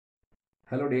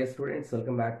Hello dear students,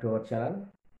 welcome back to our channel.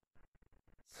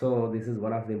 So this is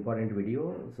one of the important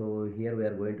video. So here we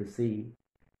are going to see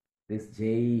this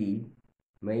JEE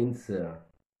mains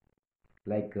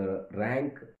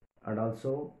rank and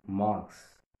also marks.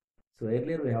 So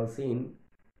earlier we have seen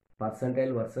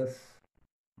percentile versus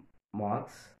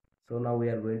marks. So now we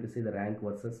are going to see the rank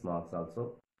versus marks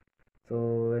also. So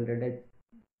ఏంటంటే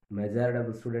majority of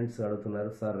the students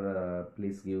అడుగుతున్నారు sir,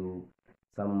 please give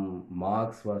some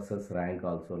marks versus rank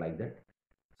also like that.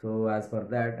 So as per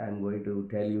that I'm going to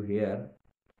tell you here.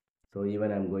 So even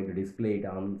I'm going to display it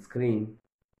on screen.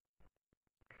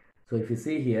 So if you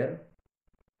see here,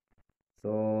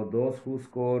 so those who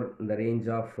score in the range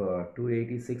of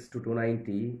 286 to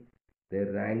 290, their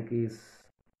rank is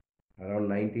around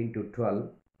 19 to 12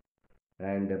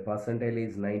 and the percentile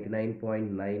is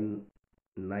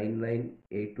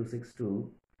 99.998262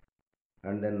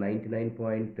 and then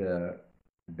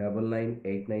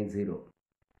 99.99890.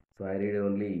 So I read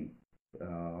only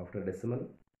after decimal,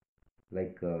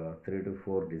 like 3 to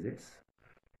 4 digits.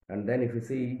 And then if you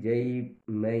see JEE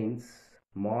mains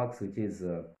marks, which is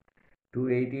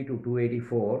 280 to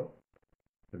 284,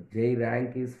 JEE rank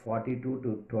is 42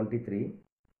 to 23.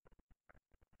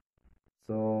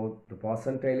 So the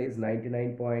percentile is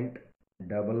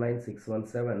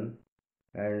 99.99617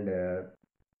 and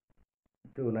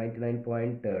to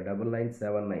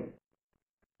 99.9979.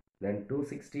 Then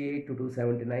 268 to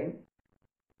 279,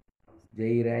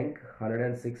 JEE rank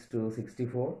 106 to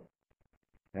 64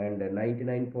 and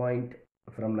 99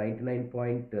 from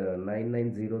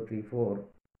 99.99034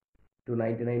 to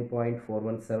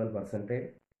 99.417 percentile,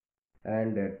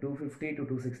 and 250 to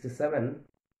 267,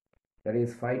 that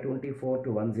is 524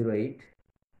 to 108,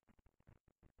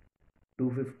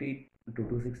 250 to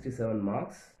 267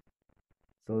 marks.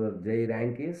 So the JEE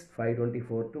rank is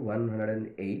 524 to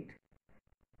 108.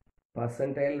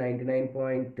 Percentile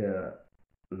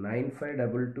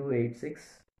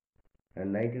 99.952286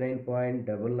 and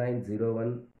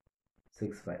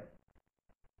 99.990165.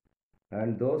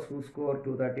 And those who score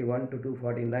 231 to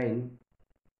 249,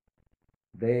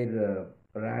 their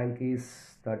rank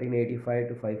is 1385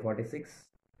 to 546,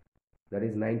 that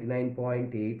is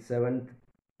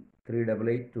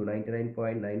 99.87388 to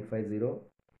 99.950,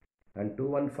 and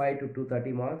 215 to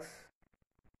 230 marks,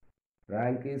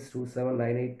 rank is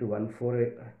 2798 to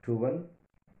 1421,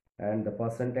 and the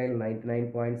percentile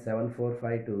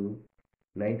 99.745 to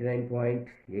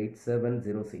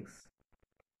 99.8706,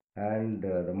 and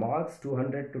the marks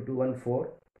 200 to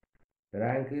 214, the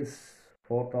rank is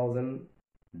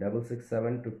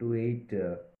 4667 to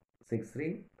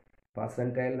 2863,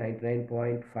 percentile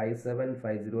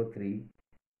 99.57503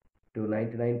 to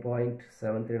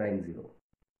 99.7390,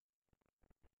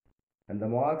 and the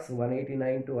marks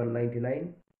 189 to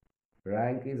 199,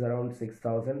 rank is around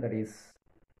 6000, that is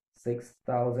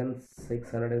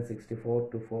 6664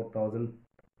 to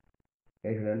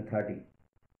 4830,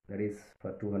 that is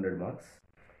for 200 marks.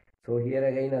 So here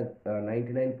again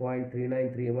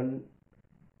 99.3931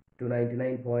 to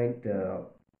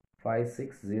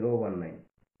 99.56019.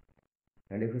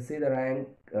 And if you see the rank,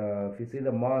 if you see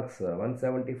the marks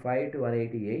 175 to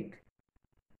 188,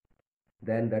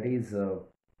 then that is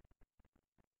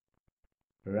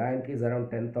rank is around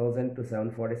 10,000 to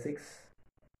 746,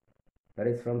 that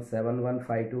is from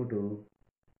 7152 to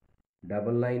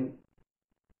 99,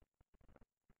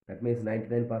 that means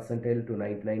 99 percentile to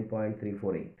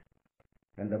 99.348.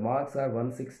 And the marks are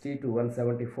 160 to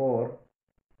 174,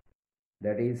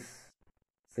 that is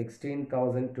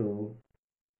 16,000 to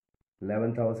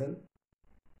 11,000.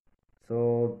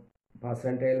 So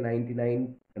percentile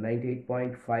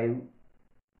 98.5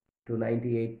 to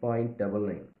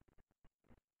 98.99.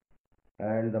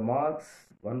 And the marks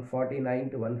 149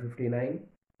 to 159,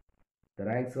 the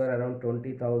ranks were around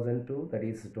 20,000 to, that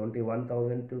is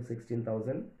 21,000 to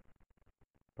 16,000.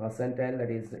 Percentile, that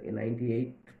is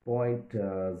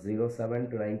 98.07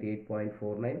 to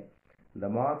 98.49. The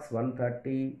marks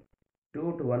 132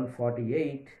 to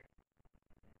 148,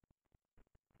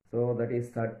 so that is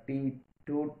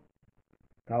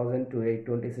 32,000 to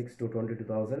 826 to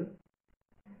 22,000.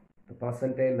 The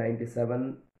percentile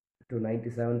 97 to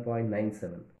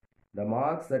 97.97. The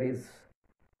marks, that is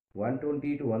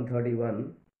 120 to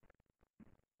 131,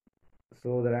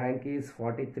 so the rank is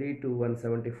 43 to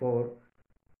 174,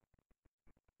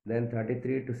 then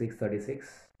 33 to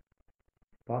 636,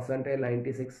 percentile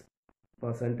 96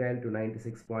 percentile to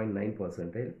 96.9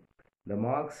 percentile. The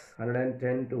marks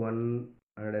 110 to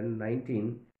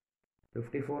 119,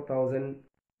 54,000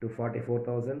 to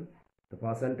 44,000. The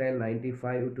percentile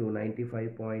 95 to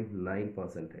 95.9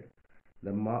 percentile.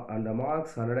 And the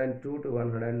marks 102 to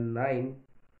 109,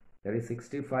 that is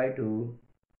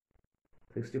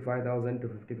 65,000 to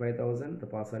 55,000. The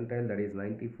percentile, that is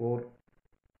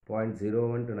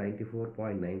 94.01 to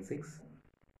 94.96.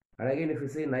 And again, if you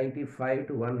see 95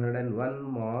 to 101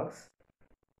 marks,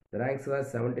 the ranks were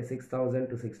 76,000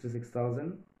 to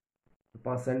 66,000. The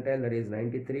percentile, that is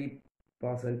 93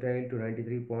 percentile to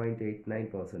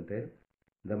 93.89 percentile.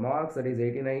 The marks, that is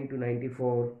 89 to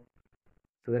 94.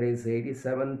 So that is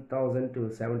 87,000 to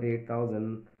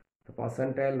 78,000. The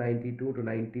percentile 92 to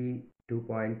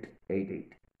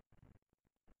 92.88.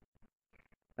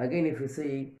 Again, if you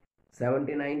see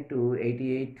 79 to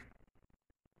 88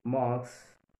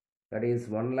 marks, that is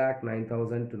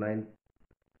 1,09,000 to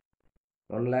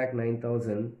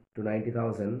 1,09,000 to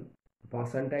 90,000.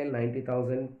 Percentile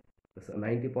 90,000,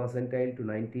 90 percentile to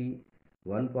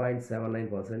 91.79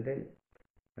 percentile.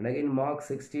 And again, mark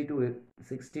 62 to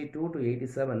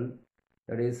 87,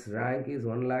 that is rank is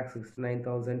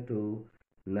 1,69,000 to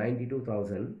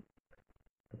 92,000.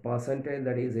 The percentile,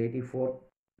 that is 84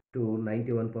 to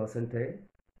 91 percentile.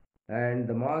 And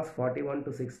the marks 41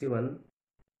 to 61,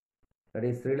 that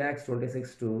is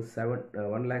 3,26,000 to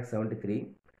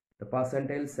 1,73,000. The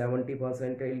percentile 70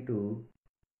 percentile to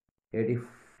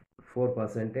 84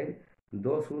 percentile.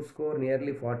 Those who score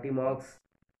nearly 40 marks,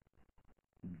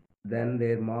 then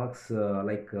their marks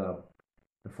the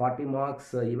 40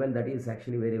 marks even that is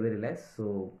actually very less.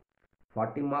 So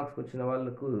 40 marks వచ్చిన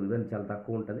వాళ్ళకు even చాలా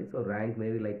తక్కువ ఉంటుంది. So rank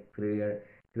maybe like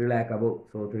 3 lakh above,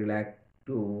 so 3 lakh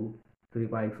to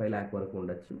 3.5 lakh వరకు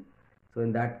ఉండొచ్చు. So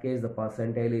in that case the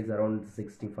percentile is around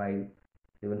 65,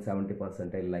 even 70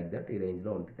 percentile like that, ఈ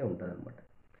రేంజ్లో ఉంటుంది అనమాట.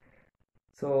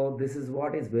 So this is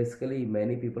what is basically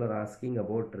many people are asking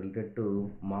about related to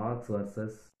marks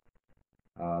versus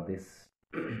this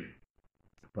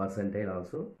percentile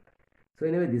also. So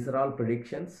anyway, these are all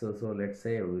predictions. So let's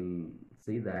say we'll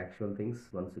see the actual things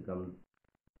once we come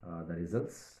the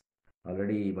results.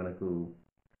 Already మనకు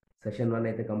session 1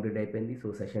 అయితే complete అయిపోయింది. So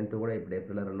session 2 కూడా ఇప్పుడు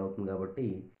ఏప్రిల్లో run అవుతుంది కాబట్టి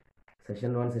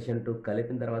session 1 session 2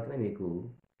 కలిపిన తర్వాతనే మీకు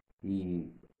ఈ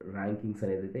ర్యాంకింగ్స్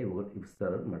అనేది అయితే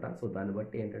ఇస్తారు అనమాట. సో దాన్ని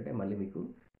బట్టి ఏంటంటే మళ్ళీ మీకు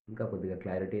ఇంకా కొద్దిగా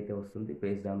క్లారిటీ అయితే వస్తుంది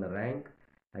based on the rank.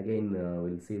 Again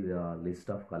will see the list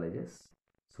of colleges.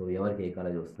 So ఎవరికి ఏ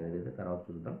కాలేజ్ వస్తుంది అయితే తర్వాత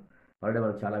చూద్దాం. ఆల్రెడీ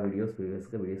మనం చాలా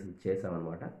ప్రీవియస్గా వీడియోస్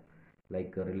చేసామన్నమాట,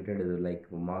 like related like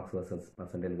marks versus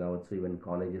percentile కావచ్చు, even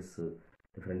colleges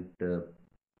different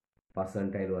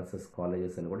percentile versus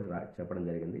colleges అని కూడా చెప్పడం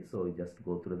జరిగింది. So just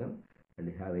go through them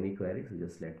and have any queries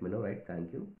just let me no, right?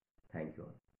 Thank you.